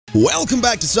Welcome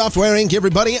back to Software Inc.,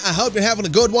 everybody. I hope you're having a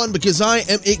good one because I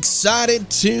am excited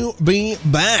to be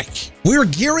back. We're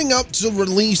gearing up to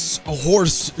release a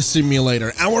horse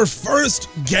simulator, our first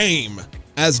game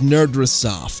as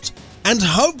Nerdresoft. And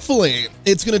hopefully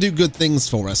it's going to do good things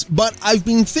for us. But I've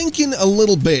been thinking a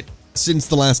little bit since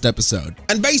the last episode.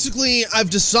 And basically, I've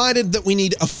decided that we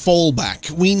need a fallback.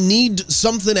 We need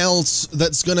something else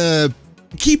that's going to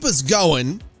keep us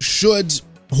going should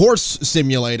Horse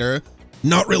Simulator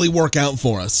not really work out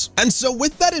for us. And so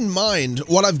with that in mind,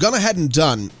 what I've gone ahead and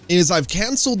done is I've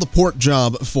canceled the port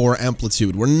job for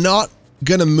Amplitude. We're not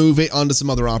gonna move it onto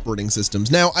some other operating systems.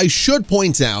 Now, I should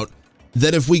point out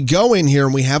that if we go in here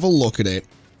and we have a look at it,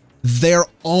 there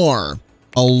are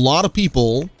a lot of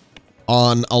people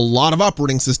on a lot of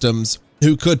operating systems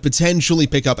who could potentially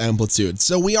pick up Amplitude.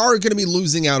 So we are gonna be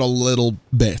losing out a little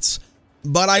bit,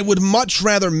 but I would much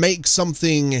rather make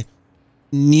something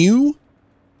new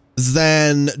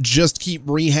than just keep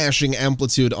rehashing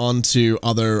Amplitude onto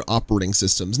other operating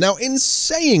systems. Now, in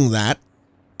saying that,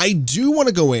 I do want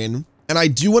to go in and I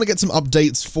do want to get some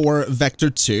updates for Vector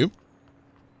 2,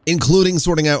 including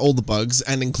sorting out all the bugs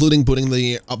and including putting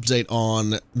the update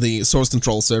on the source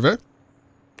control server.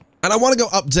 And I want to go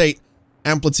update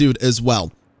Amplitude as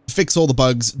well, fix all the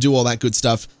bugs, do all that good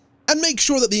stuff, and make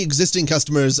sure that the existing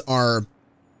customers are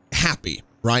happy.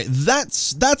 Right?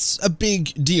 That's a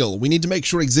big deal. We need to make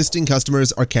sure existing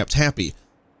customers are kept happy.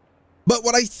 But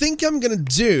what I think I'm going to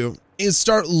do is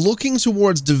start looking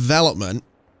towards development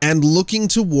and looking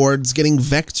towards getting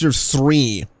Vector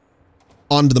 3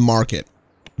 onto the market.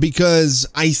 Because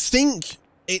I think,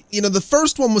 the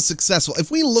first one was successful. If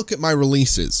we look at my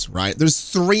releases, right, there's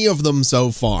 3 of them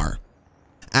so far.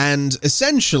 And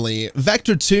essentially,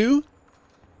 Vector 2,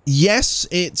 yes,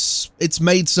 it's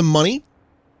made some money,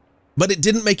 but it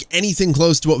didn't make anything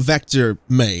close to what Vector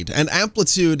made. And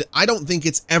Amplitude, I don't think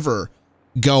it's ever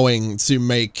going to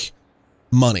make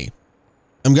money.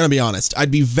 I'm going to be honest.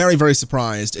 I'd be very, very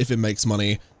surprised if it makes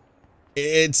money.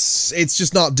 It's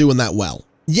just not doing that well.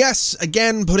 Yes,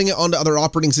 again, putting it onto other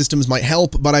operating systems might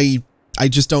help, but I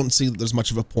just don't see that there's much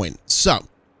of a point. So,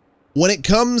 when it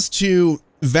comes to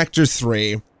Vector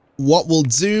 3, what we'll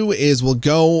do is we'll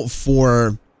go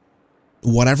for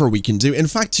whatever we can do. In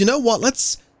fact, you know what?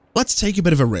 Let's take a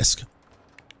bit of a risk.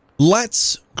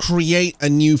 Let's create a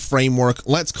new framework.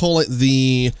 Let's call it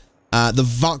the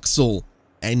voxel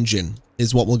engine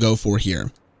is what we'll go for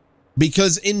here.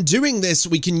 Because in doing this,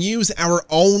 we can use our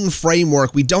own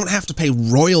framework. We don't have to pay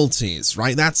royalties,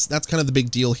 right? That's kind of the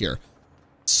big deal here.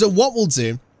 So what we'll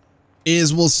do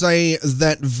is we'll say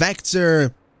that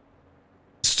Vector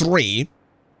 3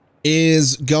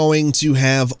 is going to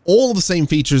have all the same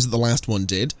features that the last one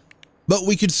did, but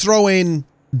we could throw in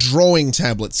drawing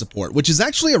tablet support, which is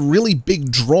actually a really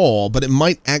big draw, but it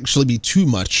might actually be too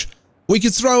much. We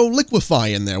could throw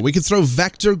Liquify in there. We could throw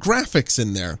vector graphics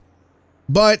in there.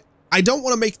 But I don't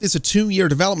want to make this a 2-year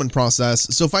development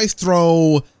process, so if I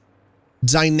throw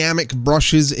dynamic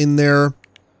brushes in there,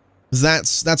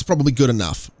 that's probably good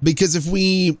enough. Because if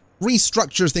we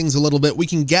restructure things a little bit, we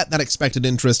can get that expected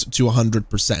interest to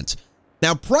 100%.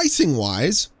 Now,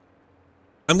 pricing-wise,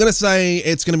 I'm going to say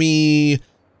it's going to be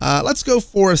let's go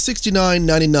for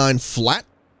 $69.99 flat.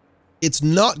 It's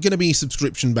not going to be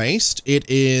subscription-based. It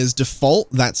is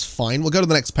default. That's fine. We'll go to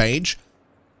the next page.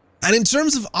 And in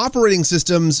terms of operating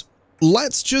systems,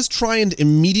 let's just try and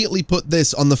immediately put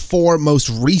this on the 4 most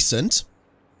recent.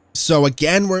 So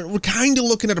again, we're kind of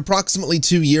looking at approximately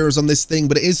 2 years on this thing,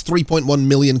 but it is 3.1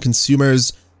 million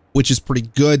consumers, which is pretty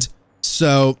good.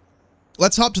 So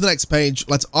let's hop to the next page.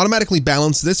 Let's automatically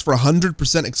balance this for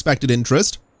 100% expected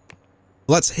interest.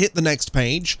 Let's hit the next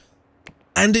page.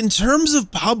 And in terms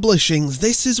of publishing,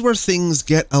 this is where things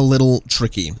get a little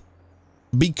tricky.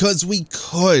 Because we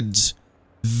could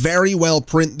very well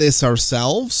print this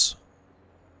ourselves.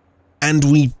 And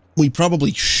we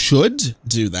probably should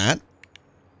do that.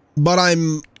 But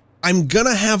I'm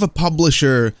gonna have a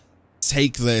publisher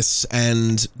take this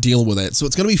and deal with it. So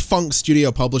it's gonna be Funk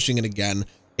Studio publishing it again.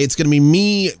 It's gonna be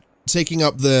me taking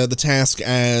up the task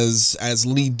as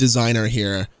lead designer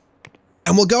here.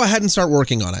 And we'll go ahead and start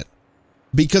working on it,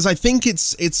 because I think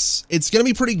it's going to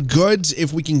be pretty good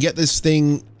if we can get this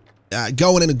thing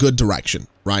going in a good direction,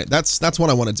 right? That's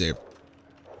what I want to do.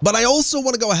 But I also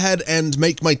want to go ahead and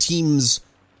make my teams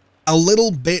a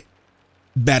little bit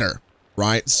better,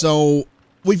 right? So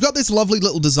we've got this lovely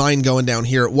little design going down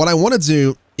here. What I want to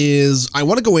do is I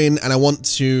want to go in and I want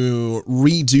to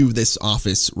redo this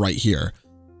office right here.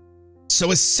 So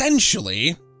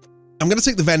essentially, I'm going to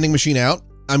take the vending machine out.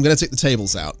 I'm going to take the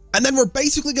tables out. And then we're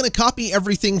basically going to copy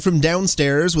everything from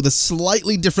downstairs with a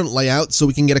slightly different layout so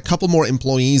we can get a couple more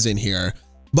employees in here.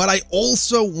 But I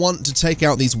also want to take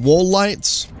out these wall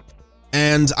lights,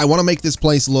 and I want to make this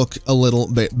place look a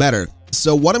little bit better.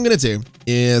 So what I'm going to do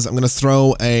is I'm going to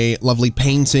throw a lovely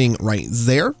painting right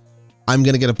there. I'm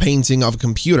going to get a painting of a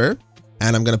computer,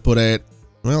 and I'm going to put it,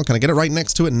 well, can I get it right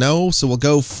next to it? No, so we'll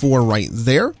go for right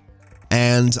there.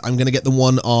 And I'm going to get the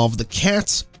one of the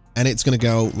cat, and it's going to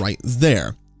go right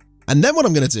there. And then what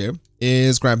I'm going to do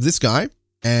is grab this guy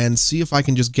and see if I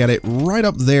can just get it right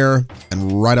up there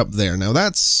and right up there. Now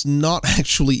that's not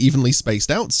actually evenly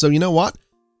spaced out. So you know what?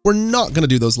 We're not going to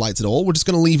do those lights at all. We're just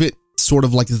going to leave it sort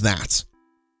of like that.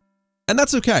 And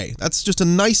that's okay. That's just a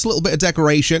nice little bit of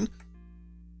decoration.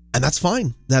 And that's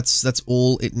fine. That's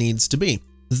all it needs to be.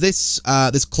 This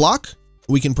clock,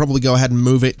 we can probably go ahead and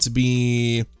move it to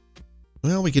be,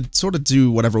 well, we could sort of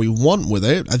do whatever we want with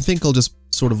it. I think I'll just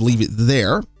sort of leave it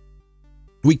there.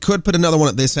 We could put another one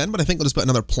at this end, but I think I'll just put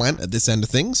another plant at this end of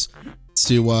things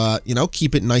to, you know,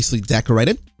 keep it nicely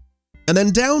decorated. And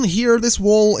then down here, this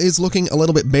wall is looking a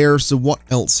little bit bare, so what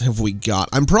else have we got?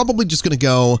 I'm probably just going to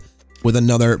go with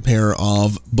another pair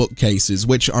of bookcases,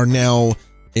 which are now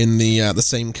in the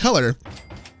same color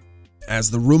as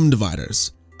the room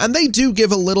dividers. And they do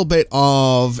give a little bit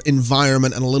of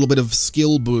environment and a little bit of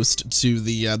skill boost to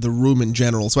the room in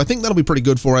general, so I think that'll be pretty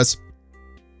good for us.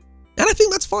 And I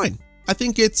think that's fine. I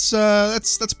think it's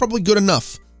that's probably good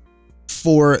enough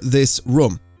for this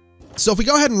room. So if we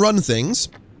go ahead and run things,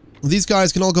 these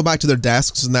guys can all go back to their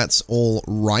desks, and that's all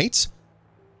right.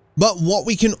 But what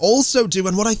we can also do,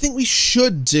 and what I think we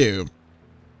should do,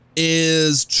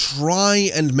 is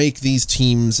try and make these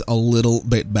teams a little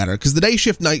bit better, because the day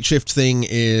shift, night shift thing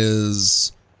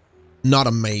is not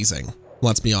amazing,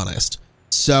 let's be honest.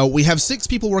 So we have 6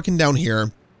 people working down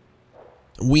here.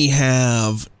 We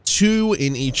have 2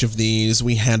 in each of these.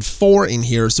 We had 4 in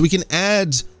here, so we can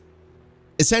add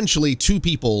essentially 2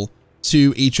 people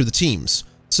to each of the teams.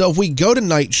 So if we go to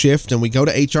night shift and we go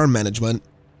to HR management,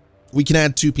 we can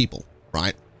add 2 people,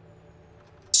 right?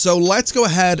 So let's go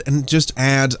ahead and just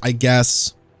add, I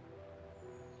guess,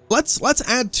 let's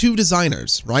add 2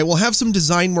 designers, right? We'll have some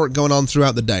design work going on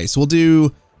throughout the day. So we'll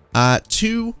do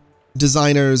 2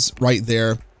 designers right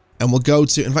there, and we'll go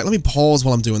to, in fact, let me pause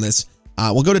while I'm doing this.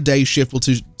 We'll go to day shift, we'll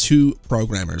do 2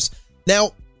 programmers.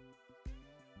 Now,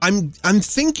 I'm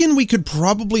thinking we could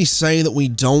probably say that we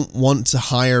don't want to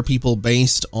hire people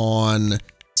based on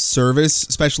service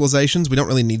specializations. We don't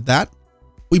really need that.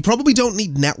 We probably don't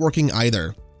need networking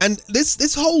either. And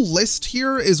this whole list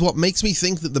here is what makes me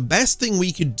think that the best thing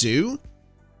we could do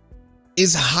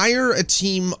is hire a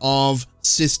team of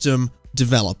system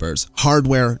developers,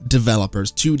 hardware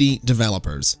developers, 2D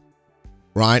developers,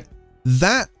 right?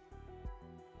 That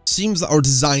seems, or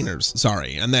designers,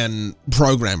 sorry, and then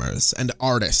programmers and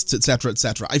artists, etc.,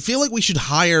 etc. I feel like we should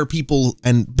hire people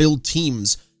and build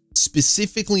teams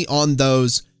specifically on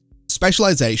those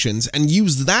specializations and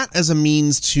use that as a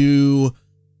means to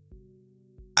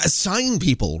assign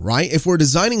people, right? If we're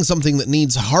designing something that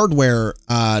needs hardware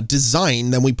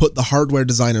design, then we put the hardware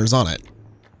designers on it.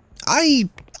 I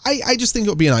just think it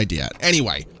would be an idea.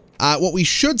 Anyway, what we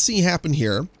should see happen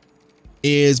here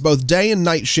is both day and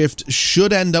night shift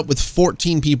should end up with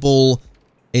 14 people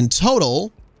in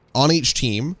total on each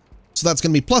team. So that's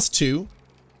going to be +2,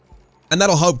 and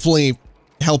that'll hopefully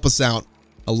help us out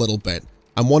a little bit.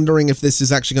 I'm wondering if this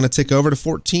is actually going to tick over to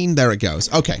 14. There it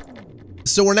goes. Okay.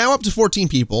 So we're now up to 14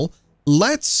 people.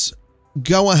 Let's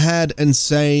go ahead and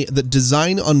say that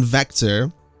design on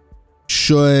vector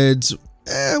should,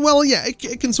 well, yeah,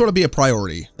 it can sort of be a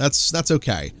priority. That's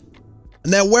okay.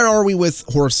 Now, where are we with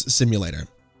Horse Simulator?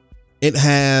 It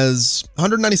has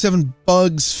 197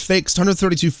 bugs fixed,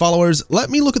 132 followers.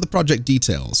 Let me look at the project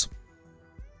details.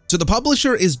 So the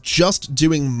publisher is just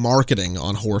doing marketing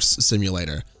on Horse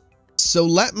Simulator. So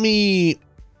let me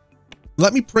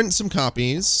print some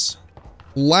copies.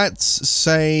 Let's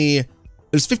say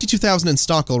there's 52,000 in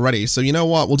stock already. So you know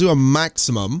what? We'll do a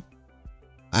maximum.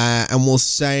 And we'll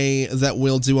say that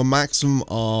we'll do a maximum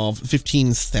of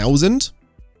 15,000.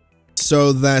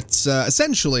 So that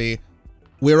essentially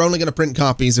we're only going to print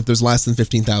copies if there's less than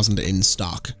 15,000 in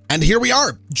stock. And here we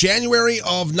are, January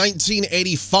of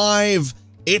 1985.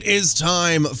 It is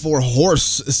time for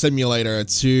Horse Simulator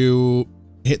to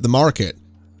hit the market.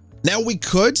 Now we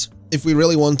could, if we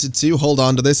really wanted to, hold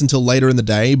on to this until later in the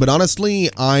day, but honestly,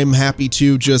 I'm happy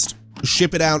to just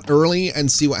ship it out early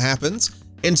and see what happens.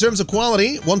 In terms of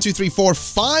quality, 1, 2, 3, 4,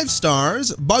 5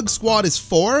 stars. Bug Squad is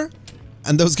 4,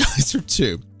 and those guys are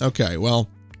 2. Okay, well,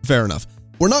 fair enough.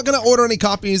 We're not going to order any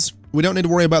copies We don't need to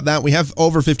worry about that. We have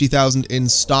over 50,000 in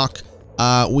stock.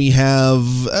 We have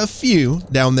a few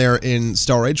down there in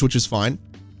storage, which is fine.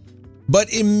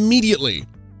 But immediately,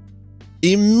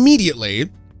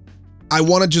 I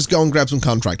want to just go and grab some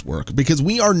contract work because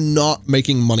we are not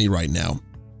making money right now.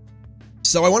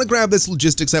 So I want to grab this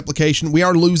logistics application. We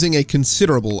are losing a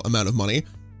considerable amount of money.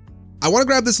 I want to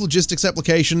grab this logistics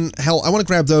application. Hell, I want to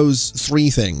grab those 3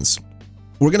 things.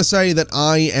 We're going to say that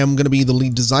I am going to be the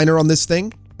lead designer on this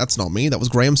thing. That's not me. That was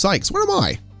Graham Sykes. Where am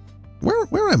I?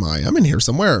 Where am I? I'm in here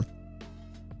somewhere.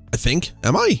 I think.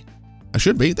 Am I? I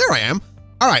should be. There I am.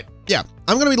 All right. Yeah.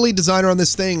 I'm going to be the lead designer on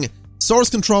this thing.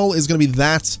 Source control is going to be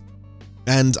that.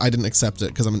 And I didn't accept it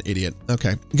because I'm an idiot.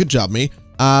 Okay. Good job, me.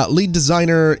 Lead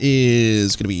designer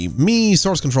is going to be me.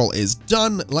 Source control is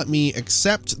done. Let me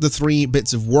accept the 3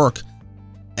 bits of work.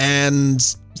 And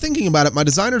thinking about it, my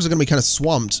designers are going to be kind of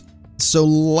swamped. So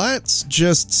let's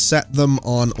just set them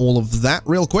on all of that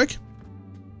real quick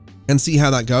and see how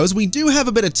that goes. We do have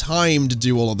a bit of time to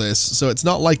do all of this, so it's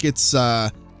not like it's,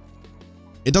 it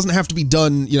doesn't have to be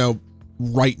done, you know,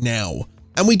 right now.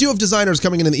 And we do have designers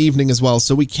coming in the evening as well,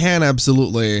 so we can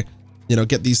absolutely, you know,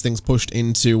 get these things pushed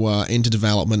into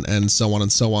development and so on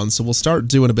and so on. So we'll start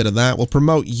doing a bit of that. We'll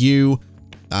promote you,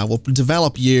 we'll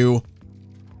develop you,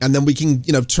 and then we can,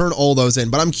 you know, turn all those in.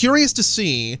 But I'm curious to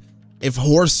see if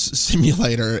Horse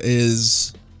Simulator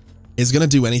is gonna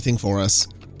do anything for us.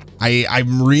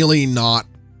 I'm really not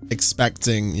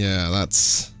expecting. Yeah,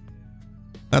 that's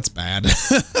bad.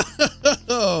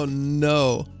 Oh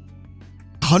no.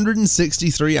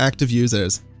 163 active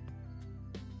users.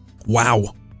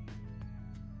 Wow.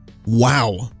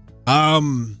 Wow. I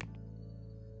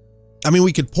mean,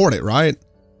 we could port it, right?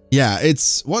 Yeah,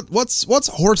 it's what's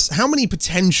Horse? How many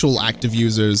potential active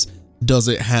users does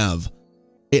it have?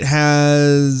 It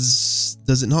has,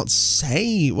 does it not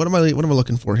say? What am I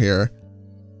looking for here?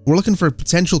 We're looking for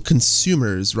potential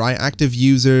consumers, right? Active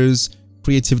users,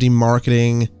 creativity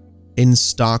marketing,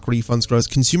 in-stock refunds growth.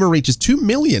 Consumer reach is 2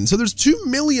 million. So there's 2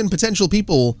 million potential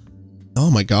people. Oh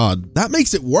my God, that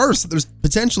makes it worse. There's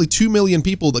potentially 2 million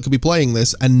people that could be playing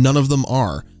this and none of them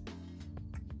are.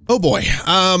 Oh boy.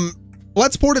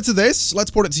 Let's port it to this.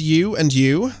 Let's port it to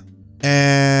you.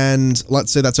 And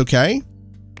let's say that's okay.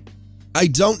 I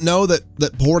don't know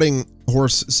that porting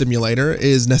Horse Simulator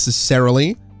is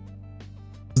necessarily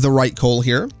the right call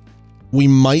here. We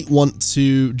might want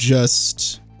to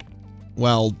just,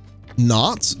 well,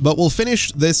 not, but we'll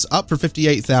finish this up for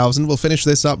 58,000. We'll finish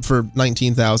this up for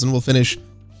 19,000. We'll finish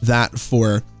that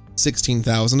for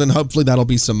 16,000, and hopefully that'll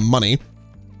be some money.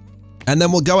 And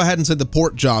then we'll go ahead and say the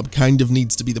port job kind of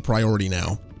needs to be the priority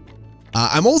now.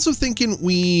 I'm also thinking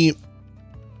we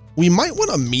might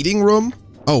want a meeting room.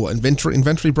 Oh,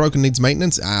 inventory broken, needs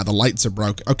maintenance. Ah, the lights are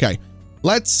broke. Okay,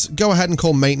 let's go ahead and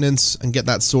call maintenance and get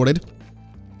that sorted.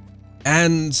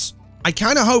 And I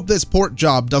kind of hope this port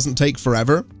job doesn't take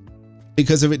forever,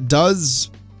 because if it does,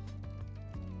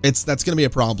 that's going to be a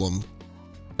problem.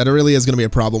 That really is going to be a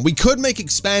problem. We could make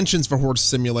expansions for Horse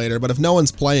Simulator, but if no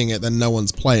one's playing it, then no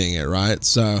one's playing it, right?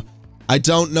 So I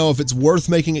don't know if it's worth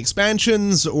making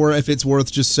expansions or if it's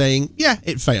worth just saying, yeah,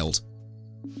 it failed.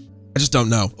 I just don't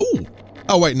know. Ooh.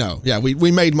 Oh, wait, no. Yeah,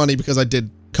 we made money because I did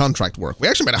contract work. We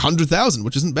actually made 100,000,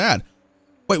 which isn't bad.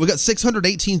 Wait, we got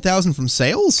 618,000 from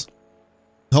sales?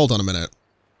 Hold on a minute.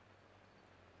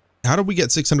 How did we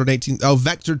get 618? Oh,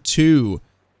 Vector 2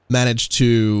 managed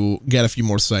to get a few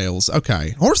more sales.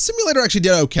 Okay. Horse Simulator actually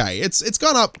did okay. It's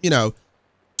gone up, you know,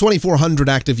 2,400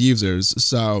 active users.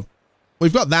 So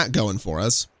we've got that going for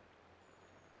us.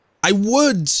 I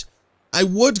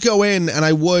would go in and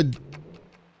I would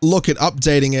look at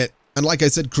updating it. And like I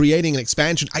said, creating an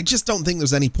expansion. I just don't think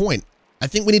there's any point. I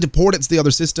think we need to port it to the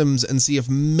other systems and see if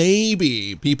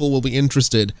maybe people will be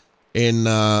interested in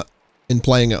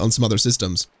playing it on some other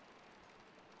systems.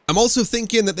 I'm also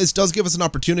thinking that this does give us an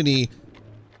opportunity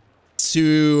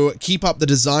to keep up the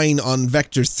design on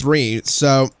Vector 3.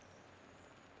 So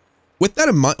with that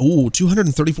in mind, ooh,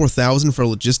 234,000 for a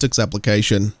logistics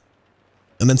application,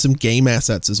 and then some game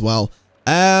assets as well.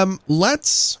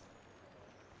 Let's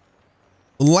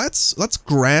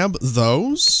grab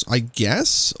those, I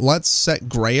guess. Let's set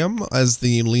Graham as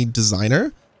the lead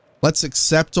designer. Let's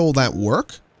accept all that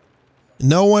work.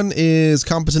 No one is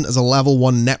competent as a level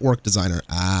 1 network designer.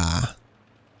 Ah,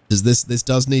 this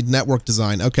does need network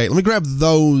design. Okay, let me grab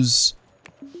those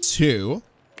 2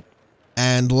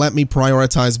 and let me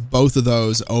prioritize both of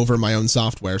those over my own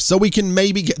software so we can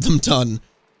maybe get them done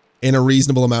in a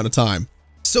reasonable amount of time.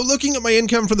 So looking at my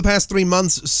income for the past 3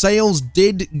 months, sales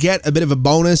did get a bit of a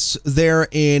bonus there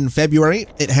in February.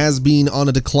 It has been on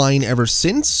a decline ever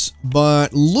since,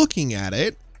 but looking at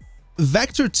it,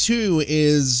 Vector 2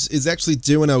 is actually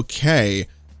doing okay.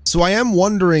 So I am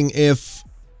wondering if,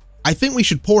 I think we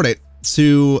should port it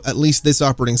to at least this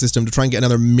operating system to try and get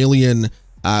another million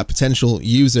potential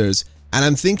users. And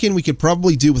I'm thinking we could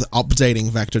probably do with updating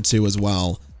Vector 2 as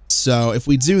well. So if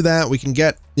we do that, we can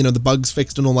get, you know, the bugs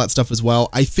fixed and all that stuff as well.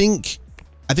 I think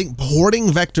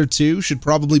porting Vector 2 should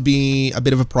probably be a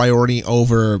bit of a priority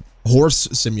over Horse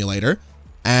Simulator.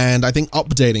 And I think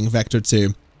updating Vector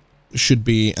 2 should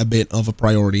be a bit of a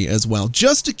priority as well,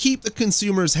 just to keep the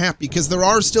consumers happy, because there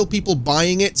are still people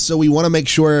buying it. So we want to make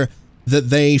sure that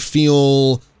they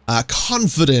feel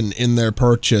confident in their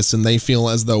purchase and they feel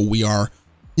as though we are,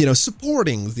 you know,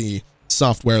 supporting the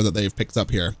software that they've picked up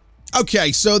here.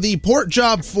 Okay, so the port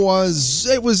job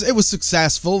was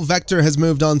successful. Vector has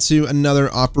moved on to another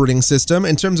operating system.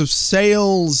 In terms of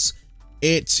sales,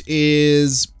 it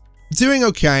is doing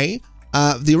okay.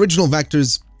 The original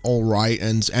Vector's all right,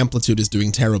 and Amplitude is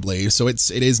doing terribly, so it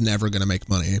is never going to make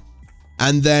money.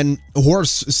 And then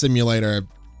Horse Simulator,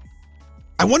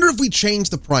 I wonder if we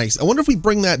change the price. I wonder if we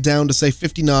bring that down to say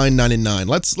 $59.99.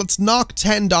 Let's knock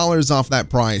 $10 off that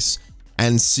price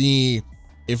and see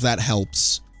if that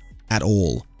helps at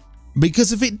all.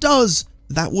 Because if it does,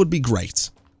 that would be great,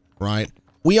 right?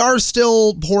 We are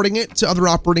still porting it to other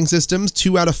operating systems.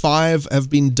 2 out of 5 have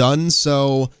been done,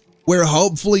 so we're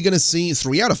hopefully going to see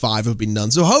 3 out of 5 have been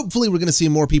done. So hopefully we're going to see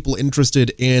more people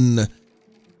interested in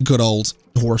good old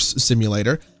Horse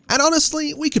Simulator. And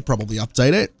honestly, we could probably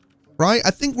update it, right?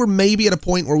 I think we're maybe at a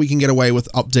point where we can get away with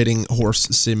updating Horse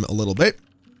Sim a little bit.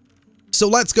 So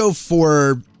let's go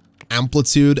for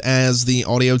Amplitude as the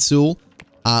audio tool.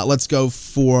 Let's go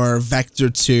for Vector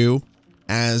 2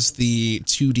 as the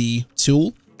 2D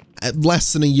tool.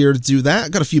 Less than a year to do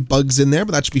that. Got a few bugs in there,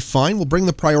 but that should be fine. We'll bring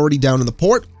the priority down in the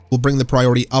port. We'll bring the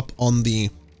priority up on the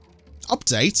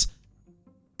update.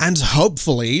 And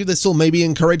hopefully this will maybe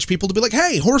encourage people to be like,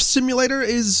 hey, Horse Simulator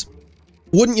is,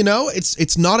 wouldn't you know,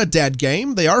 it's not a dead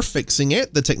game. They are fixing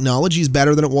it. The technology is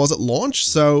better than it was at launch.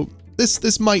 So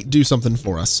this might do something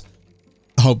for us.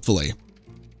 Hopefully.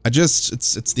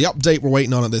 It's the update we're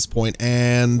waiting on at this point.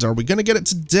 And are we going to get it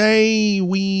today?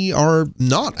 We are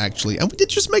not, actually. And we did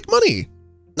just make money.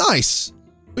 Nice.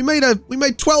 We made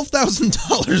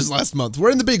 $12,000 last month. We're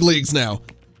in the big leagues now.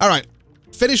 All right.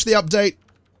 Finish the update.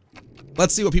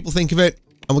 Let's see what people think of it.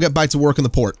 And we'll get back to work on the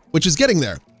port, which is getting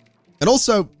there. And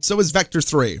also, so is Vector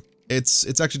 3.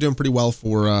 It's actually doing pretty well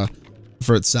for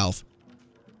itself.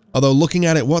 Although looking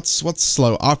at it, what's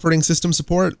slow? Operating system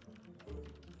support?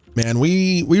 Man,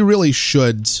 we really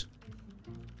should.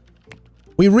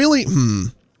 We really,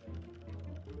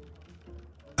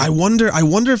 I wonder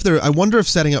if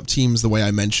setting up teams the way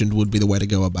I mentioned would be the way to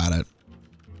go about it.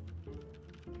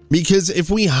 Because if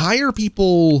we hire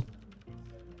people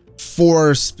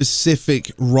for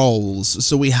specific roles,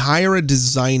 so we hire a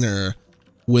designer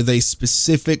with a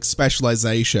specific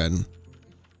specialization,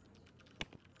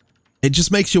 it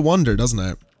just makes you wonder, doesn't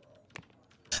it?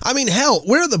 I mean, hell,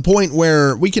 we're at the point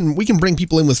where we can bring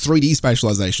people in with 3D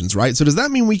specializations, right? So does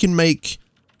that mean we can make,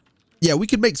 yeah, we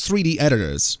could make 3D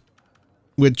editors,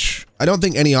 which I don't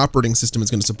think any operating system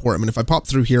is going to support. I mean, if I pop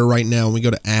through here right now and we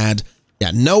go to add,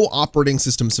 yeah, no operating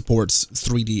system supports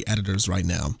 3D editors right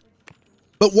now.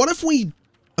 But what if we,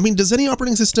 I mean, does any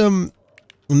operating system,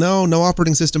 no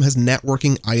operating system has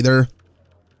networking either.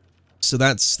 So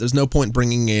there's no point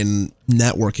bringing in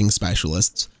networking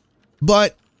specialists.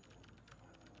 But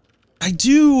I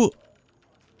do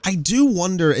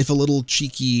wonder if a little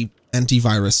cheeky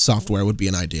antivirus software would be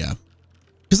an idea.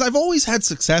 Because I've always had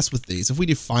success with these. If we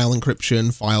do file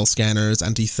encryption, file scanners,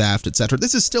 anti-theft, etc.,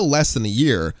 this is still less than a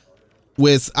year.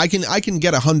 With I can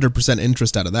get 100%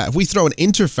 interest out of that. If we throw an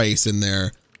interface in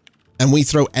there and we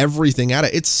throw everything at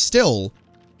it, it's still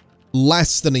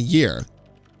less than a year.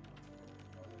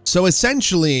 So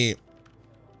essentially,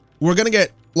 we're going to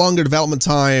get longer development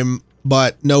time,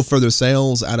 but no further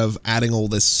sales out of adding all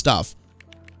this stuff.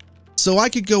 So I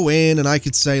could go in and I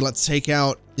could say, let's take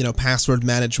out, you know, password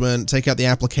management, take out the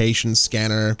application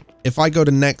scanner. If I go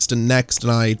to next and next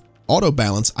and I auto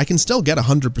balance, I can still get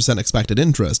 100% expected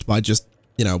interest by just,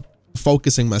 you know,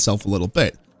 focusing myself a little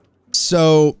bit.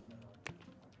 So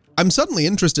I'm suddenly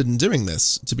interested in doing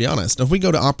this, to be honest. If we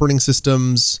go to operating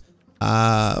systems, we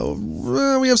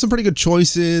have some pretty good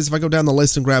choices. If I go down the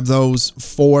list and grab those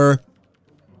 4,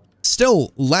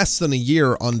 still less than a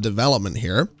year on development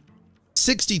here.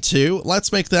 62,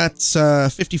 let's make that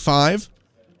 55,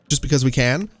 just because we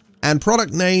can. And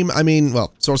product name, I mean,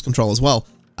 well, source control as well.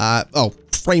 Oh,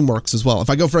 frameworks as well. If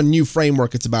I go for a new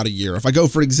framework, it's about a year. If I go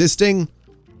for existing,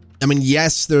 I mean,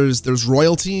 yes, there's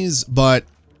royalties, but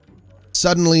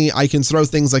suddenly I can throw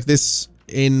things like this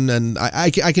in, and I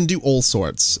can do all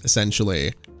sorts,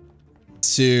 essentially,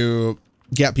 to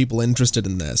get people interested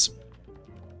in this.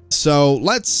 So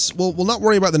we'll not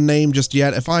worry about the name just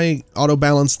yet. If I auto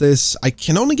balance this, I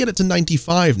can only get it to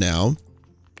 95 now.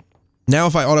 Now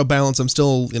if I auto balance, I'm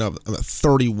still, you know, I'm at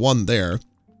 31 there.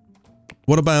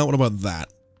 What about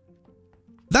that?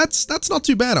 That's not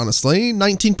too bad, honestly.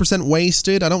 19%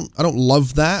 wasted. I don't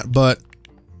love that, but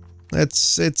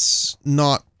it's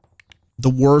not the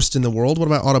worst in the world. What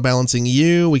about auto balancing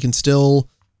you? We can still.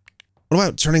 What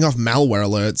about turning off malware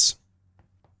alerts?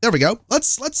 There we go.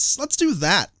 Let's do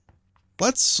that.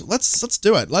 Let's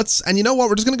do it. And you know what?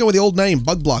 We're just gonna go with the old name,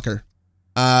 Bug Blocker.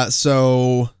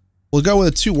 So we'll go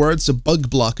with the 2 words. So Bug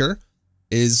Blocker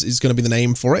is gonna be the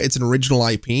name for it. It's an original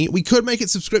IP. We could make it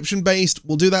subscription based.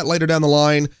 We'll do that later down the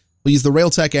line. We'll use the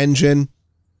Realtek engine.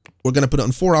 We're gonna put it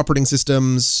on 4 operating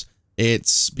systems.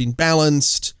 It's been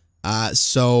balanced.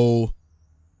 So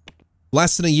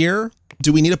less than a year.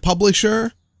 Do we need a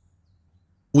publisher?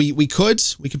 We could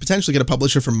potentially get a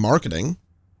publisher for marketing.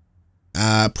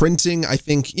 Printing, I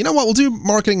think, you know what, we'll do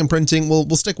marketing and printing. We'll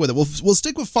stick with it. We'll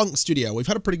stick with Funk Studio. We've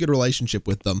had a pretty good relationship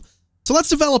with them. So let's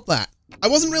develop that. I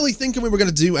wasn't really thinking we were going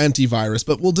to do antivirus,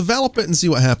 but we'll develop it and see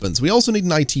what happens. We also need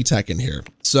an IT tech in here.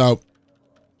 So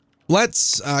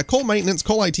let's call maintenance,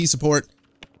 call IT support,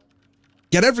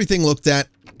 get everything looked at,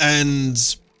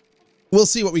 and we'll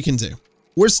see what we can do.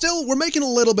 We're making a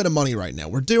little bit of money right now.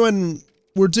 We're doing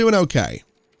okay.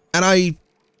 And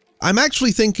I'm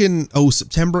actually thinking, oh,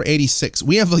 September 86.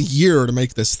 We have a year to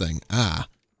make this thing. I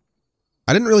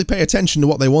didn't really pay attention to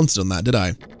what they wanted on that, did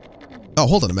I? Oh,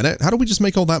 hold on a minute. How do we just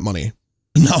make all that money?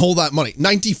 Not all that money.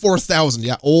 94,000.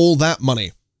 Yeah, all that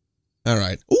money. All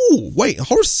right. Ooh, wait.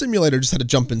 Horse Simulator just had a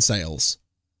jump in sales.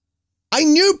 I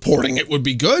knew porting it would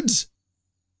be good.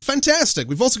 Fantastic.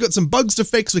 We've also got some bugs to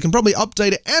fix. We can probably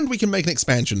update it, and we can make an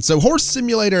expansion. So Horse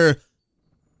Simulator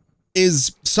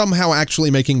is somehow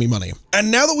actually making me money.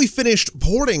 And now that we've finished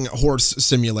porting Horse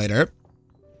Simulator,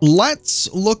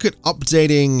 let's look at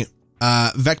updating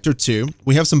Vector 2.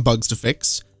 We have some bugs to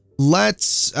fix.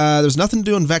 There's nothing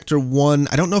to do on Vector 1.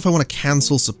 I don't know if I want to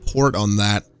cancel support on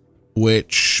that,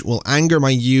 which will anger my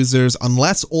users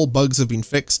unless all bugs have been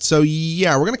fixed. So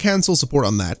yeah, we're going to cancel support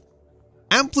on that.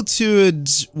 Amplitude,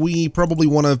 we probably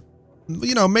want to,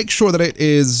 you know, make sure that it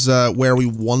is where we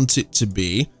want it to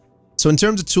be. So in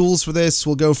terms of tools for this,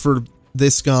 we'll go for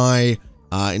this guy.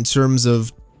 In terms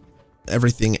of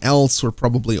everything else, we're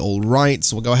probably all right.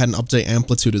 So we'll go ahead and update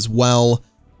Amplitude as well.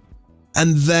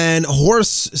 And then Horse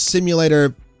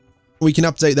Simulator, we can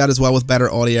update that as well with better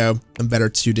audio and better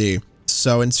 2D.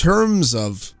 So in terms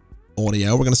of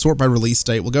audio, we're going to sort by release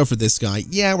date. We'll go for this guy.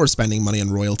 Yeah, we're spending money on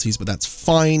royalties, but that's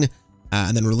fine.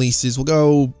 And then releases, we'll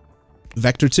go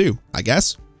Vector 2, I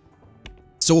guess.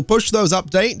 So we'll push those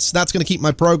updates. That's going to keep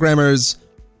my programmers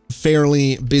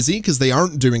fairly busy because they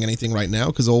aren't doing anything right now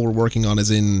because all we're working on is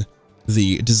in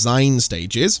the design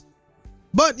stages.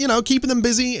 But, you know, keeping them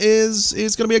busy is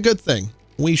going to be a good thing.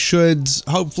 We should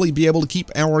hopefully be able to keep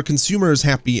our consumers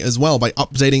happy as well by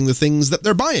updating the things that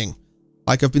they're buying,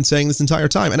 like I've been saying this entire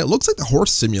time. And it looks like the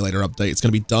Horse Simulator update is going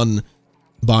to be done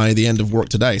by the end of work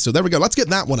today. So there we go. Let's get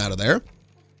that one out of there.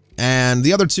 And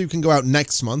the other 2 can go out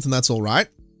next month, and that's all right.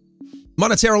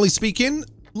 Monetarily speaking,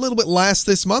 a little bit less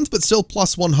this month, but still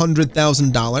plus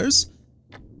 $100,000.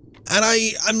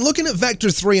 And I'm looking at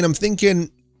Vector 3 and I'm thinking,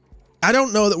 I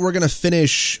don't know that we're going to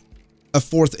finish a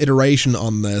 4th iteration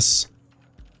on this.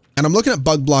 And I'm looking at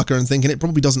Bug Blocker and thinking it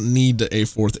probably doesn't need a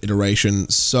 4th iteration.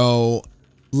 So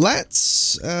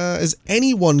let's, is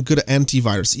anyone good at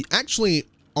antivirus? Actually,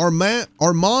 Armand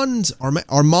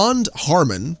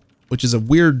Harmon, which is a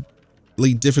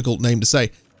weirdly difficult name to say,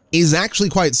 is actually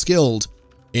quite skilled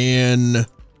in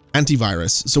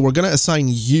antivirus. So we're going to assign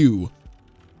you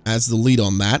as the lead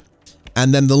on that.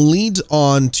 And then the lead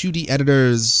on 2D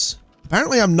editors.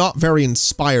 Apparently I'm not very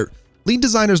inspired. Lead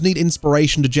designers need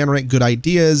inspiration to generate good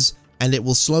ideas, and it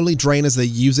will slowly drain as they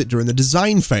use it during the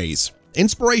design phase.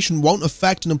 Inspiration won't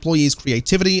affect an employee's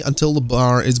creativity until the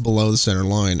bar is below the center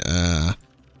line.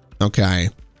 Okay.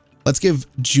 Let's give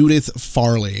Judith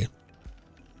Farley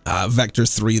Vector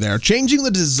 3 there. Changing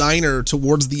the designer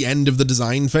towards the end of the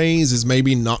design phase is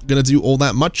maybe not going to do all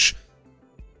that much,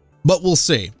 but we'll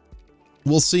see.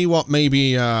 We'll see what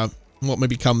maybe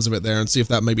comes of it there and see if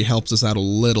that maybe helps us out a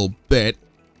little bit.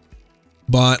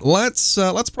 But let's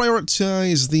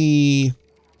prioritize the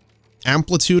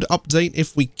Amplitude update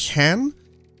if we can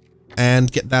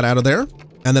and get that out of there.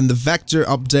 And then the Vector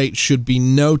update should be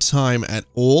no time at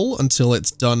all until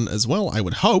it's done as well, I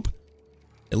would hope.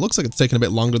 It looks like it's taken a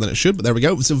bit longer than it should, but there we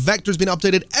go. So Vector's been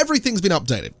updated. Everything's been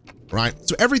updated, right?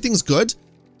 So everything's good.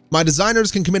 My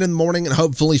designers can come in the morning and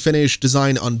hopefully finish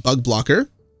design on Bug Blocker.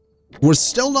 We're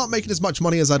still not making as much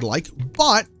money as I'd like,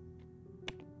 but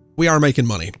we are making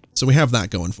money. So we have that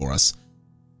going for us.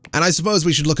 And I suppose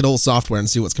we should look at old software and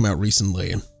see what's come out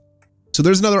recently. So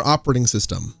there's another operating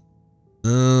system.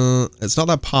 It's not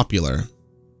that popular.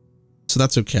 So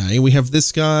that's okay. We have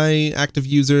this guy, active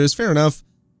users, fair enough.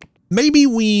 Maybe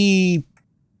we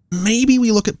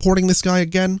look at porting this guy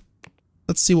again.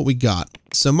 Let's see what we got.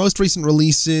 So most recent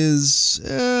releases,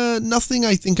 nothing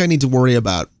I think I need to worry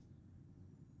about.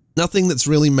 Nothing that's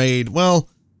really made, well,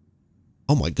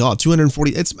 oh my god,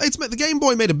 240. The Game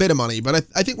Boy made a bit of money, but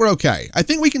I think we're okay. I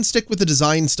think we can stick with the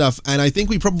design stuff, and I think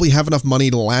we probably have enough money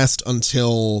to last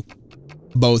until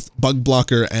both Bug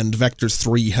Blocker and Vector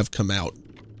 3 have come out.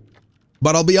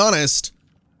 But I'll be honest,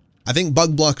 I think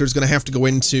Bug Blocker is going to have to go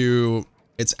into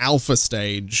its alpha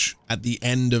stage at the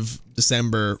end of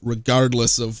December,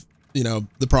 regardless of, you know,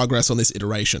 the progress on this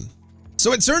iteration.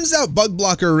 So it turns out Bug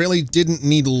Blocker really didn't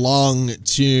need long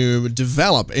to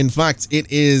develop. In fact,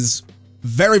 it is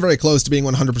very, very close to being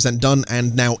 100% done,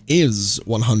 and now is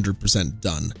 100%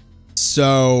 done.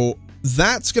 So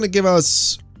that's going to give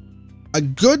us a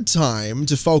good time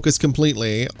to focus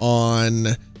completely on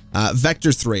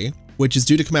Vector 3, which is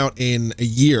due to come out in a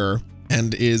year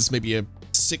and is maybe a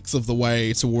sixth of the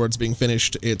way towards being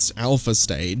finished its alpha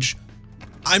stage.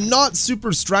 I'm not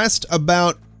super stressed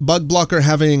about Bug Blocker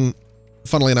having,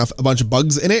 funnily enough, a bunch of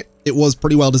bugs in it. It was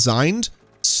pretty well designed,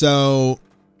 so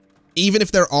even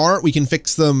if there are, we can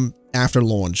fix them after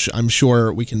launch. I'm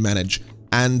sure we can manage.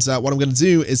 And what I'm going to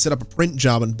do is set up a print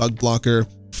job in Bug Blocker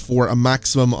for a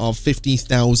maximum of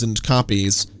 50,000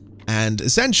 copies. And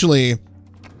essentially,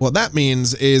 what that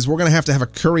means is we're going to have a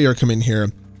courier come in here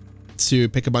to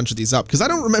pick a bunch of these up, because I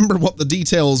don't remember what the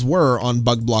details were on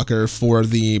Bug Blocker for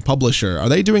the publisher. Are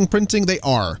they doing printing? They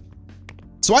are.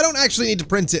 So I don't actually need to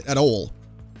print it at all,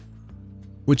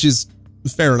 which is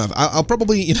fair enough. I'll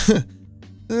probably, you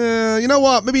know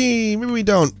what? Maybe we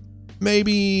don't.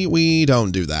 Maybe we don't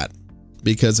do that,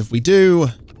 because if we do,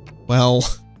 well,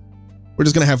 we're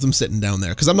just gonna have them sitting down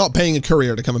there, because I'm not paying a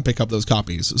courier to come and pick up those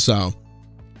copies. So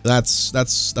that's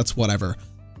whatever.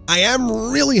 I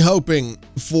am really hoping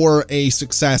for a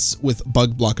success with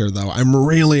Bug Blocker, though. I'm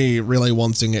really, really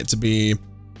wanting it to be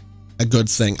a good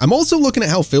thing. I'm also looking at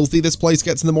how filthy this place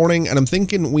gets in the morning, and I'm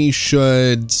thinking we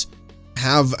should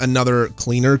have another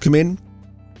cleaner come in.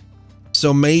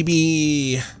 So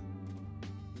maybe,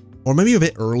 or maybe a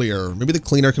bit earlier. Maybe the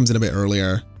cleaner comes in a bit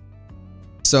earlier.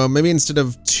 So maybe instead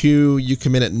of 2, you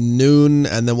come in at noon,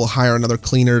 and then we'll hire another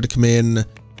cleaner to come in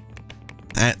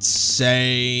at,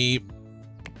 say,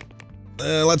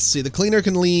 let's see, the cleaner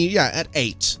can leave, yeah, at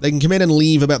 8. They can come in and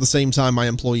leave about the same time my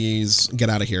employees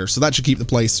get out of here. So that should keep the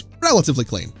place relatively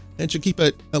clean. It should keep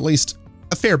it at least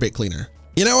a fair bit cleaner.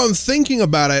 You know, I'm thinking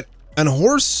about it, and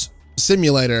Horse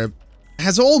Simulator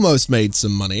has almost made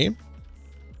some money.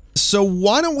 So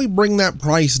why don't we bring that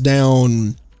price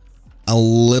down a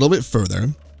little bit further?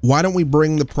 Why don't we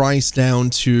bring the price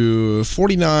down to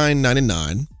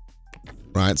 $49.99,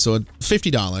 right? So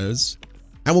 $50,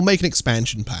 and we'll make an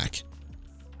expansion pack.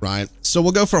 Right, so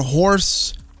we'll go for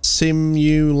Horse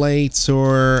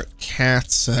Simulator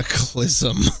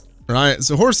Cataclysm, right?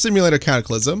 So Horse Simulator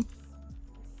Cataclysm.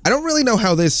 I don't really know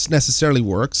how this necessarily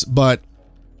works, but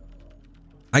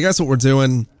I guess what we're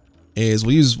doing is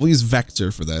we'll use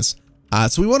Vector for this.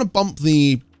 So we want to bump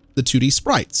the 2D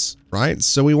sprites, right?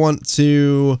 So we want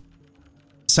to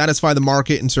satisfy the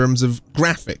market in terms of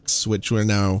graphics, which we're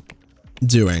now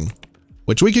doing,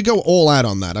 which we could go all out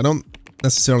on that. I don't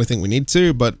necessarily think we need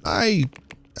to, but I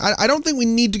don't think we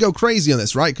need to go crazy on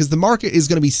this, right? Because the market is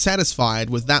going to be satisfied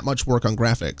with that much work on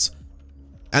graphics.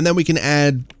 And then we can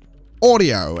add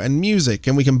audio and music,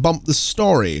 and we can bump the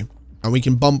story, and we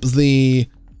can bump the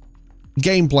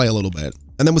gameplay a little bit.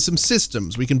 And then with some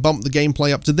systems, we can bump the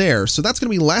gameplay up to there. So that's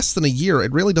going to be less than a year.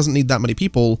 It really doesn't need that many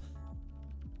people.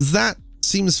 That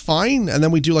seems fine. And then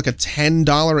we do like a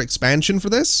 $10 expansion for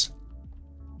this.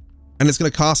 And it's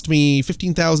going to cost me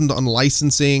 $15,000 on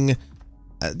licensing.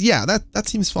 Yeah, that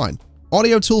seems fine.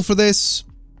 Audio tool for this.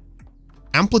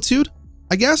 Amplitude,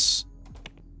 I guess.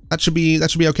 That should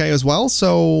be okay as well.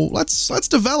 So let's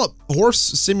develop Horse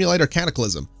Simulator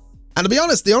Cataclysm. And to be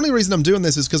honest, the only reason I'm doing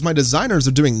this is because my designers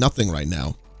are doing nothing right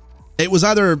now. It was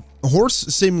either Horse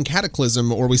Sim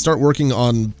Cataclysm or we start working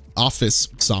on office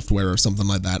software or something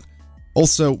like that.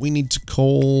 Also, we need to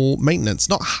call maintenance,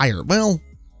 not hire. Well,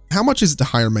 how much is it to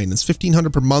hire maintenance?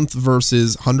 1,500 per month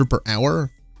versus 100 per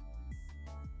hour?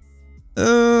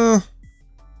 I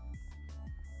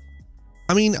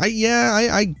mean,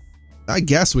 I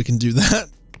guess we can do that.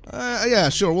 Yeah,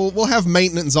 sure. We'll have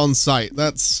maintenance on site.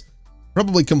 That's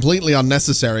probably completely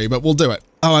unnecessary, but we'll do it.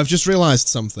 Oh, I've just realized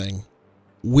something.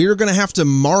 We're gonna have to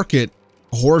market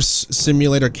Horse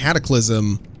Simulator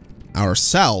Cataclysm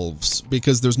ourselves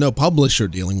because there's no publisher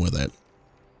dealing with it.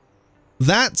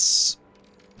 That's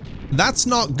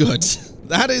not good.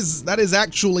 That is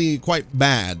actually quite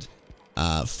bad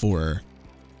for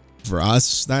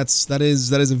us. That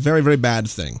is a very, very bad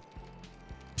thing.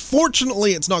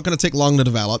 Fortunately, it's not going to take long to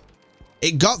develop.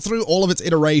 It got through all of its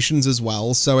iterations as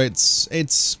well, so in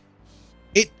theory,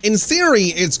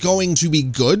 it's going to be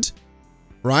good,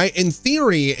 right? In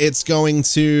theory, it's going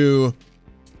to,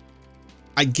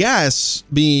 I guess,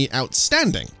 be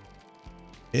outstanding.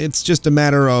 It's just a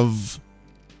matter of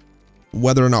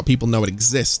whether or not people know it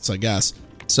exists, I guess.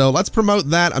 So let's promote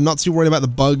that. I'm not too worried about the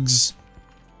bugs.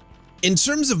 In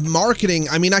terms of marketing,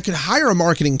 I mean, I could hire a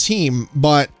marketing team,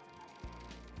 but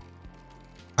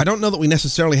I don't know that we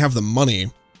necessarily have the money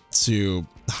to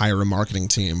hire a marketing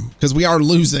team because we are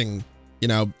losing, you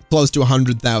know, close to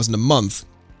 100,000 a month.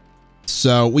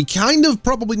 So we kind of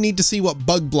probably need to see what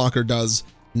Bug Blocker does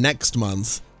next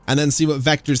month and then see what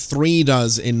Vector 3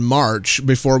 does in March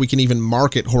before we can even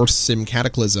market Horse Sim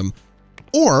Cataclysm.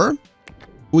 Or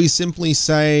we simply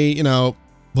say, you know,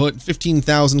 put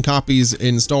 15,000 copies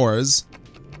in stores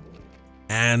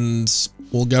and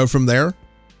we'll go from there.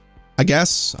 I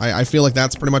guess. I feel like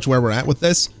that's pretty much where we're at with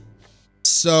this.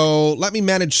 So let me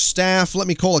manage staff. Let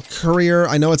me call a courier.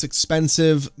 I know it's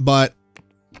expensive, but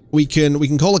we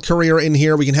can call a courier in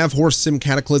here. We can have Horse Sim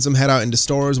Cataclysm head out into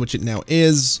stores, which it now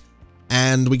is,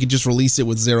 and we could just release it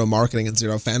with zero marketing and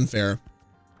zero fanfare.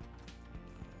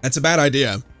 That's a bad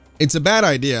idea. It's a bad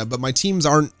idea, but my teams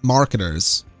aren't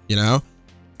marketers, you know?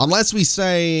 Unless we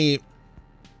say,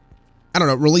 I don't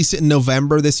know, release it in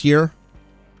November this year.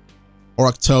 Or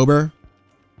October.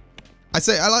 Let's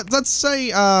say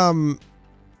October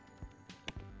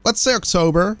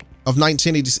of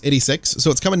 1986. So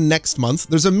it's coming next month.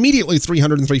 There's immediately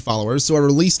 303 followers, so a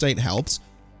release date helps.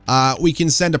 We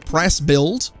can send a press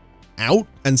build out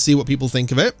and see what people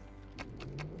think of it.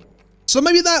 So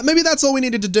maybe that's all we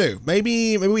needed to do.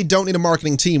 Maybe we don't need a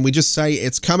marketing team. We just say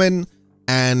it's coming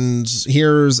and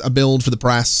here's a build for the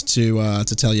press to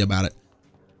tell you about it.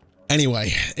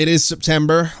 Anyway, it is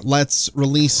September. Let's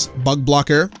release Bug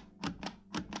Blocker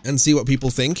and see what people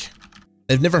think.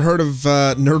 They've never heard of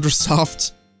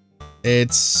Nerdersoft.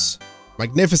 It's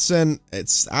magnificent.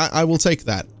 I will take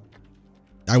that.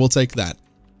 I will take that.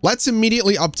 Let's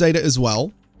immediately update it as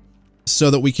well so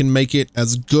that we can make it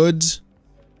as good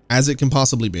as it can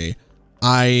possibly be.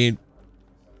 I'm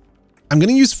going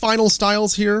to use Final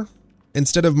Styles here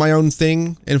instead of my own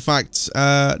thing. In fact,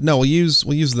 no, we'll use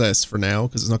this for now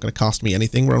because it's not going to cost me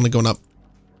anything. We're only going up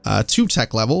 2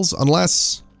 tech levels,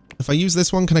 unless if I use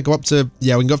this one, can I go up to,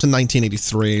 yeah, we can go up to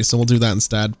 1983. So we'll do that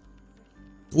instead.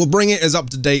 We'll bring it as up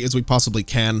to date as we possibly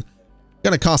can.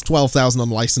 Gonna cost 12,000 on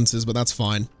licenses, but that's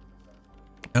fine.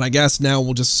 And I guess now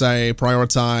we'll just say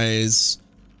prioritize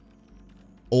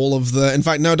all of the, in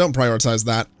fact, no, don't prioritize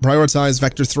that. Prioritize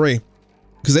Vector 3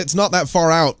 because it's not that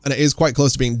far out and it is quite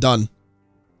close to being done.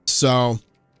 So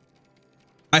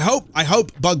I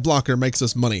hope Bug Blocker makes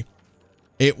us money.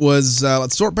 It was,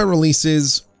 let's sort by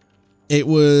releases. It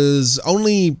was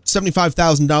only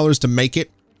 $75,000 to make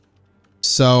it.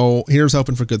 So here's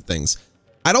hoping for good things.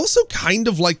 I'd also kind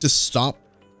of like to stop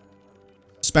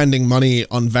spending money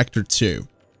on Vector 2.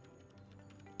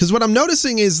 Because what I'm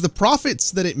noticing is the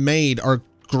profits that it made are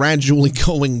gradually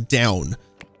going down.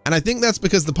 And I think that's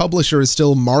because the publisher is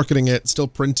still marketing it, still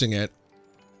printing it.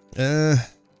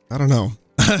 I don't know.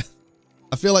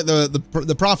 I feel like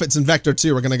the profits in Vector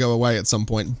 2 are going to go away at some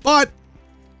point. But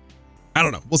I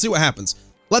don't know. We'll see what happens.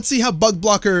 Let's see how Bug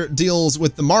Blocker deals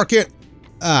with the market.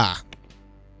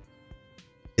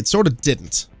 It sort of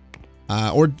didn't.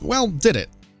 Or, well, did it?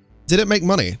 Did it make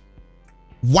money?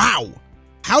 Wow.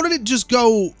 How did it just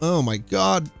go? Oh my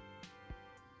God.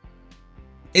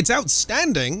 It's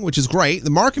outstanding, which is great.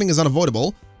 The marketing is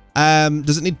unavoidable.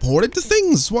 Does it need ported to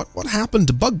things? What happened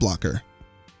to Bug Blocker?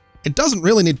 It doesn't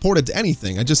really need ported to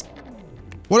anything.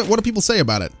 What do people say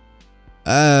about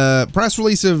it? Press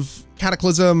release of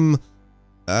Cataclysm.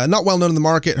 Not well known in the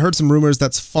market. Heard some rumors.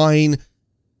 That's fine.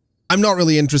 I'm not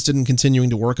really interested in continuing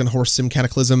to work on Horse Sim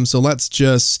Cataclysm, so let's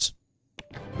just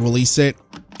release it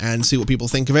and see what people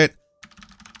think of it.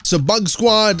 So Bug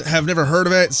Squad have never heard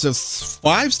of it, so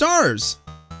 5 stars.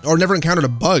 Or never encountered a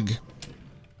bug.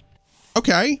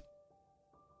 Okay.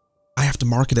 I have to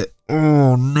market it.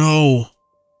 Oh no.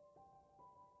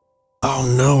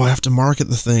 Oh no, I have to market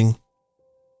the thing.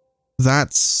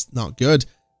 That's not good.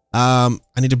 I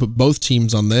need to put both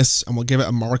teams on this, and we'll give it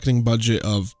a marketing budget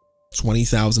of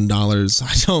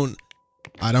 $20,000.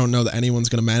 I don't know that anyone's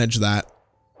going to manage that.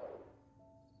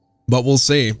 But we'll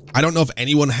see. I don't know if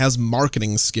anyone has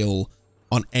marketing skill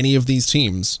on any of these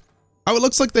teams. Oh, it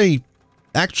looks like they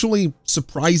actually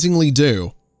surprisingly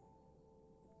do.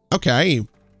 Okay.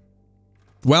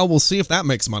 Well, we'll see if that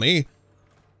makes money.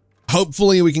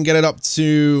 Hopefully we can get it up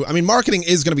to, I mean, marketing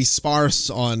is going to be sparse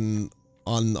on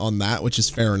that, which is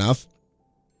fair enough.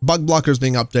 Bug blocker's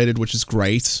being updated, which is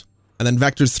great. And then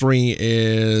Vector 3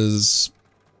 is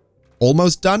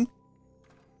almost done.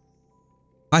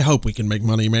 I hope we can make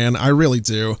money, man. I really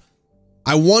do.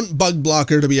 I want bug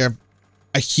blocker to be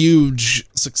a huge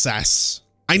success.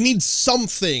 I need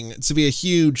something to be a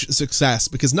huge success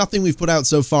because nothing we've put out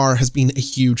so far has been a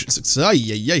huge success.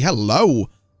 Yay, hello.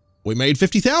 We made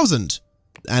 50,000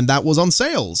 and that was on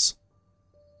sales.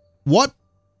 What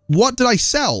did I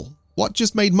sell? What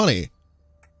just made money?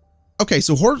 Okay,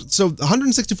 so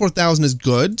 164,000 is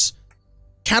good.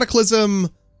 Cataclysm,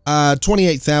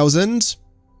 28,000.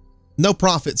 No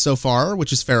profit so far,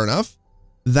 which is fair enough.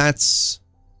 That's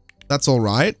all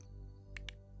right.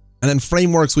 And then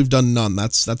frameworks, we've done none.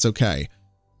 That's okay.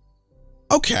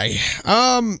 Okay.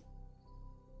 I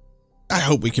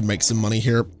hope we can make some money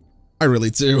here. I really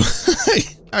do.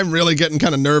 I'm really getting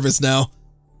kind of nervous now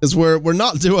because we're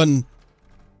not doing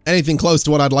anything close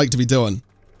to what I'd like to be doing.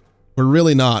 We're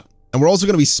really not. And we're also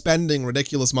going to be spending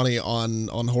ridiculous money on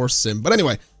Horse Sim. But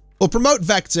anyway, we'll promote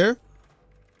Vector.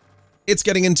 It's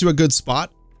getting into a good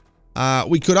spot.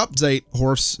 We could update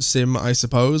Horse Sim, I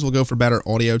suppose. We'll go for better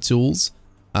audio tools.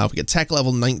 We get tech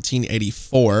level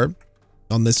 1984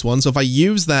 on this one. So if I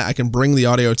use that, I can bring the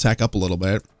audio tech up a little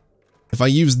bit. If I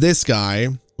use this guy,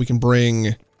 we can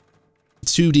bring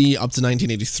 2D up to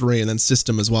 1983 and then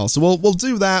system as well. So we'll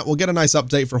do that. We'll get a nice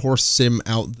update for Horse Sim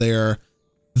out there.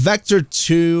 Vector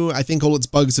 2, I think all its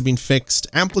bugs have been fixed.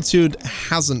 Amplitude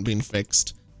hasn't been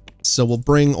fixed. So we'll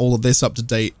bring all of this up to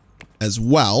date as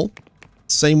well.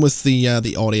 Same with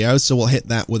the audio. So we'll hit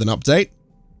that with an update.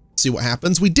 See what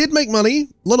happens. We did make money,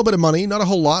 a little bit of money, not a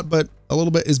whole lot, but a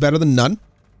little bit is better than none.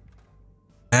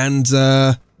 And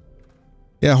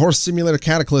yeah, Horse Simulator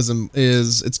Cataclysm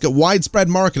it's got widespread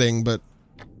marketing, but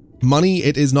money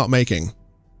it is not making.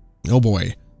 Oh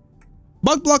boy.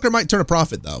 Bug blocker might turn a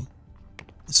profit though.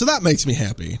 So that makes me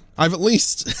happy. I've at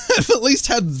least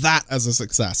had that as a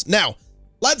success. Now,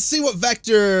 let's see what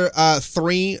Vector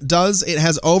 3 does. It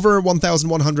has over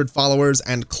 1,100 followers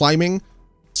and climbing.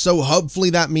 So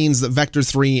hopefully that means that Vector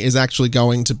 3 is actually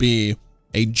going to be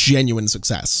a genuine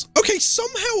success. Okay,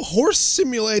 somehow Horse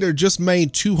Simulator just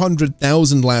made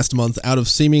 200,000 last month out of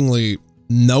seemingly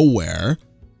nowhere,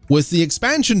 with the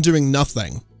expansion doing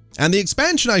nothing. And the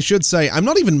expansion, I should say, I'm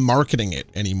not even marketing it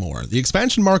anymore. The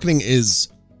expansion marketing is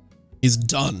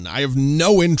done. I have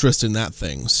no interest in that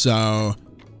thing, so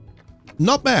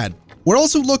not bad. We're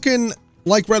also looking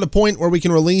like we're at a point where we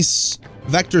can release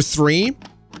Vector 3.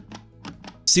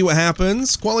 See what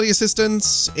happens. Quality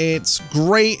assistance, it's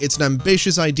great. It's an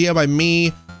ambitious idea by me.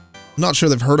 I'm not sure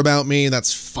they've heard about me.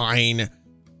 That's fine.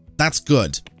 That's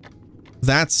good.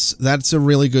 That's a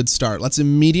really good start. Let's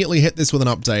immediately hit this with an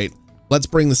update. Let's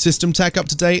bring the system tech up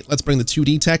to date. Let's bring the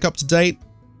 2D tech up to date.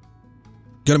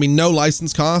 Gonna be no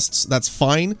license costs. That's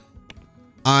fine.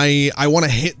 I want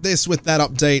to hit this with that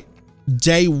update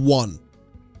day one.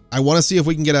 I want to see if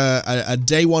we can get a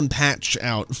day one patch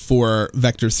out for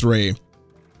Vector 3.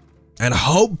 And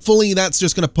hopefully that's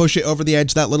just going to push it over the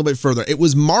edge that little bit further. It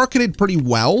was marketed pretty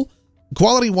well.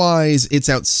 Quality-wise, it's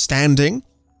outstanding.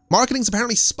 Marketing's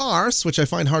apparently sparse, which I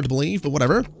find hard to believe, but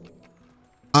whatever.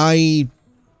 I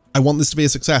want this to be a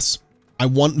success. I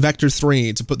want Vector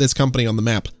 3 to put this company on the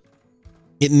map.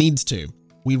 It needs to.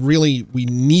 We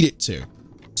need it to.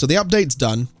 So the update's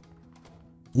done.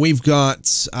 We've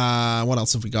got, what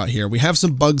else have we got here? We have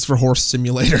some bugs for Horse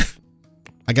Simulator.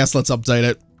 I guess let's update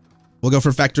it. We'll go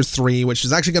for Vector 3, which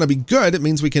is actually going to be good. It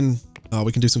means we can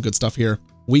do some good stuff here.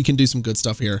 We can do some good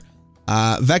stuff here.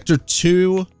 Vector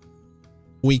 2,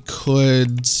 we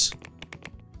can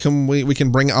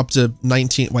bring it up to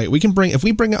 19, wait, if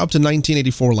we bring it up to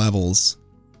 1984 levels.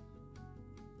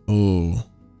 Oh.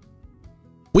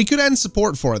 We could end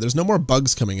support for it. There's no more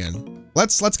bugs coming in.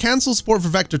 Let's cancel support for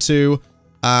Vector 2,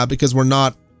 because we're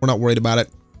not worried about it.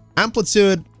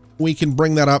 Amplitude, we can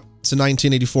bring that up to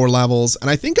 1984 levels, and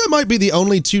I think I might be the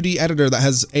only 2D editor that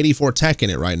has 84 tech in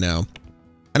it right now.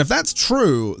 And if that's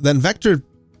true, then Vector,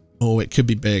 oh, it could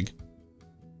be big.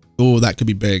 Oh, that could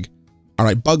be big. All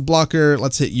right, bug blocker,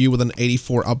 let's hit you with an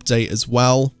 84 update as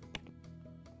well.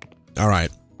 All right,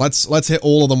 let's hit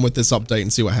all of them with this update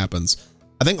and see what happens.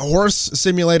 I think Horse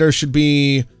Simulator should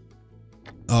be,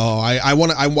 Oh,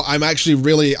 I'm actually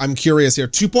really, I'm curious here.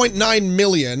 2.9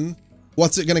 million.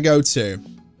 What's it going to go to?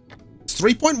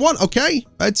 3.1. Okay.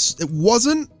 It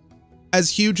wasn't as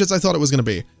huge as I thought it was going to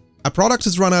be. A product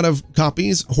has run out of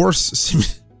copies. Horse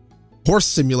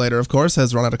Simulator, of course,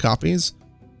 has run out of copies.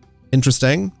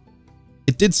 Interesting.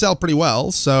 It did sell pretty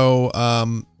well. So,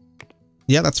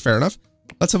 yeah, that's fair enough.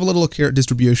 Let's have a little look here at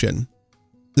distribution.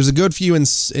 There's a good few in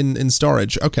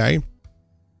storage. Okay.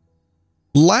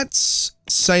 Let's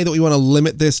say that we want to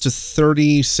limit this to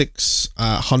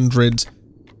 3,600,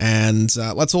 and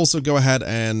let's also go ahead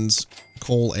and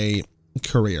call a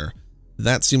courier.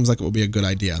 That seems like it would be a good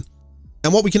idea.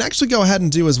 And what we can actually go ahead and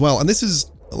do as well, and this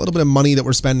is a little bit of money that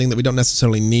we're spending that we don't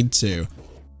necessarily need to,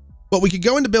 but we could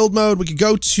go into build mode, we could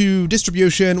go to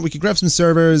distribution, we could grab some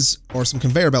servers, or some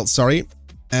conveyor belts, sorry,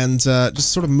 and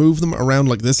just sort of move them around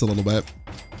like this a little bit,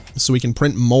 so we can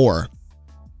print more.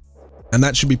 And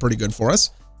that should be pretty good for us.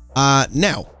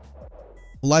 Now,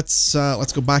 let's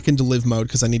go back into live mode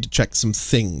because I need to check some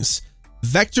things.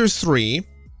 Vector 3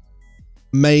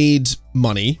 made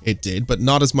money. It did, but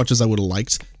not as much as I would have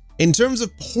liked. In terms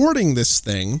of porting this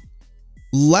thing,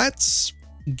 let's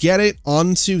get it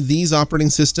onto these operating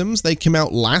systems. They came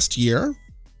out last year.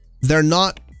 They're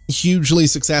not hugely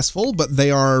successful, but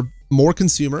they are more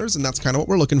consumers, and that's kind of what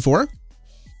we're looking for.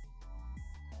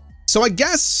 So I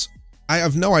guess I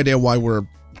have no idea why we're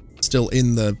still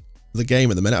in the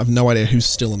game at the minute. I have no idea who's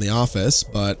still in the office,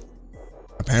 but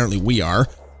apparently we are.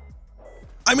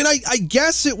 I mean, I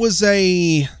guess it was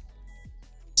a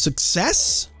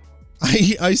success,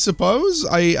 I suppose.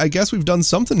 I guess we've done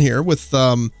something here with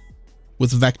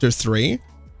Vector 3.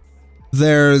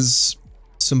 There's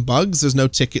some bugs. There's no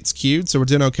tickets queued, so we're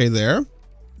doing okay there.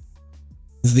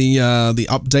 The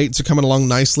updates are coming along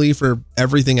nicely for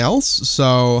everything else,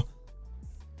 so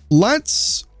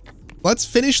let's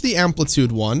finish the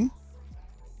amplitude one.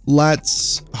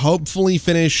 Let's hopefully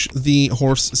finish the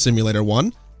horse simulator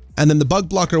one. And then the bug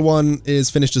blocker one is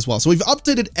finished as well. So we've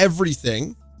updated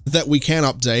everything that we can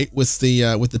update with the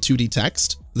 2D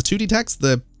text. The 2D text?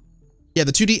 The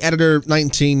 2D editor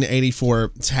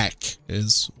 1984 tech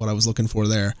is what I was looking for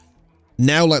there.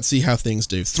 Now let's see how things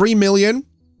do. 3 million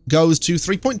goes to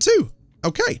 3.2.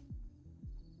 Okay.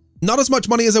 Not as much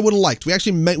money as I would have liked. We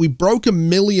actually we broke 1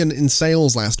 million in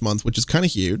sales last month, which is kind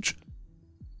of huge.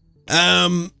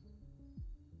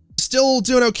 Still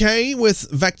doing okay with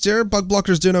Vector. Bug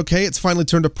Blocker's doing okay. It's finally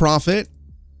turned a profit.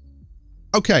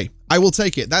 Okay, I will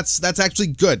take it. That's actually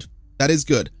good. That is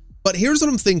good. But here's what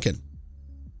I'm thinking.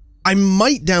 I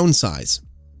might downsize.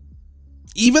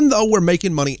 Even though we're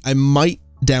making money, I might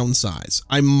downsize.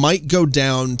 I might go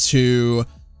down to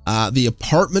the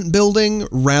apartment building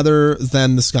rather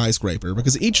than the skyscraper,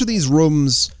 because each of these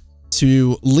rooms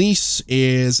to lease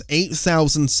is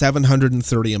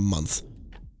 8,730 a month.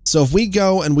 So if we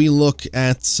go and we look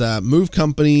at Move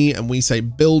Company and we say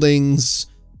buildings,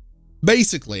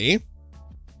 basically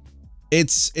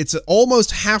it's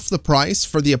almost half the price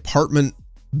for the apartment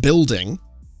building.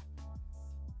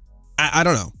 I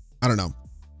don't know. I don't know.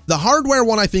 The hardware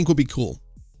one I think would be cool.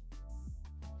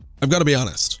 I've got to be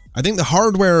honest. I think the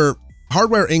hardware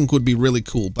Inc. would be really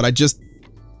cool, but I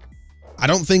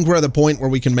don't think we're at the point where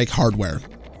we can make hardware.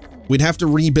 We'd have to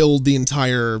rebuild the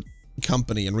entire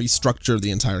company and restructure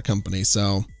the entire company,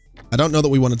 so I don't know that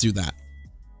we want to do that.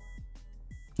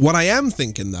 What I am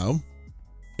thinking, though,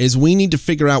 is we need to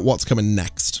figure out what's coming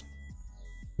next.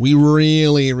 We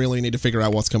really, really need to figure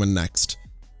out what's coming next.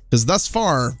 Because thus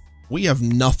far, we have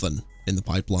nothing in the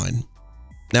pipeline.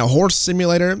 Now, Horse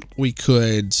Simulator, we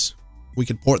could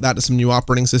port that to some new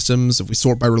operating systems. If we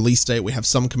sort by release date, we have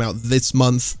some come out this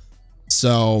month.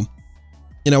 So,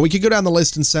 you know, we could go down the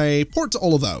list and say, port to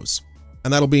all of those.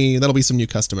 And that'll be some new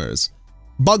customers.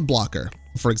 Bug Blocker,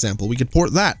 for example, we could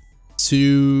port that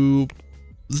to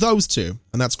those two,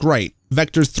 and that's great.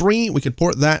 Vector 3, we could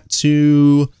port that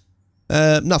to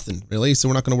nothing, really, so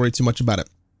we're not going to worry too much about it.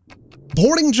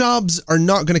 Porting jobs are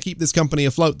not going to keep this company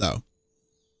afloat, though.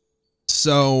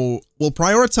 So we'll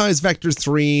prioritize Vector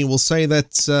 3. We'll say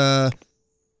that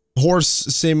Horse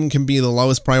Sim can be the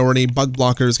lowest priority. Bug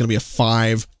Blocker is going to be a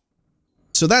 5.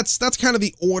 So that's kind of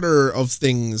the order of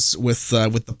things with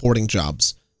the porting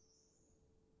jobs.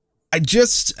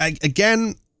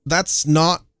 Again, that's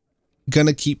not going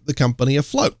to keep the company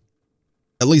afloat.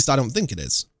 At least I don't think it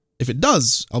is. If it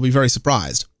does, I'll be very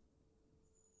surprised.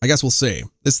 I guess we'll see.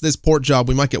 This port job,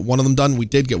 we might get one of them done. We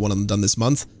did get one of them done this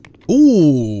month.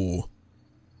 Ooh.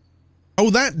 Oh,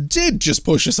 that did just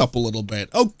push us up a little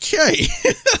bit. Okay.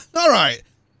 All right.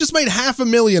 Just made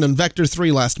 500,000 in Vector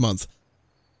 3 last month.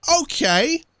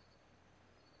 Okay.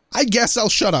 I guess I'll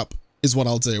shut up. is what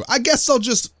I'll do. I guess I'll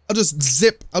just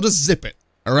zip it.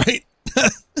 All right.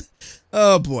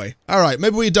 Oh boy. All right.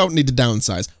 Maybe we don't need to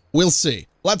downsize. We'll see.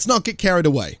 Let's not get carried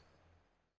away.